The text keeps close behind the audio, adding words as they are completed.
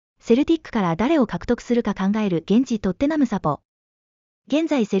セルティックから誰を獲得するか考える現地トッテナムサポ。現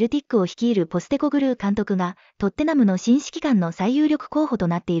在セルティックを率いるポステコグルー監督がトッテナムの新指揮官の最有力候補と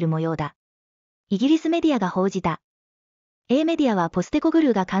なっている模様だ。イギリスメディアが報じた。A メディアはポステコグル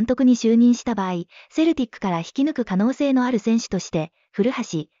ーが監督に就任した場合、セルティックから引き抜く可能性のある選手として、古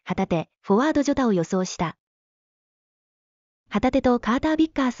橋、旗手、フォワードジョタを予想した。旗手とカーター・ビ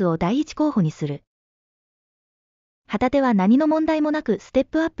ッカースを第一候補にする。旗手は何の問題もなくステッ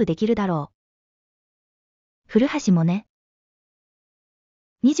プアップできるだろう。古橋もね。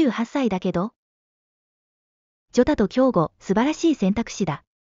28歳だけど。ジョタと京吾、素晴らしい選択肢だ。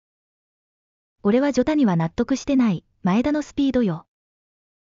俺はジョタには納得してない、前田のスピードよ。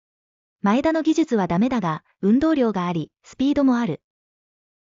前田の技術はダメだが、運動量があり、スピードもある。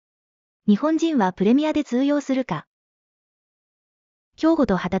日本人はプレミアで通用するか。京吾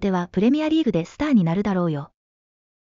と旗手はプレミアリーグでスターになるだろうよ。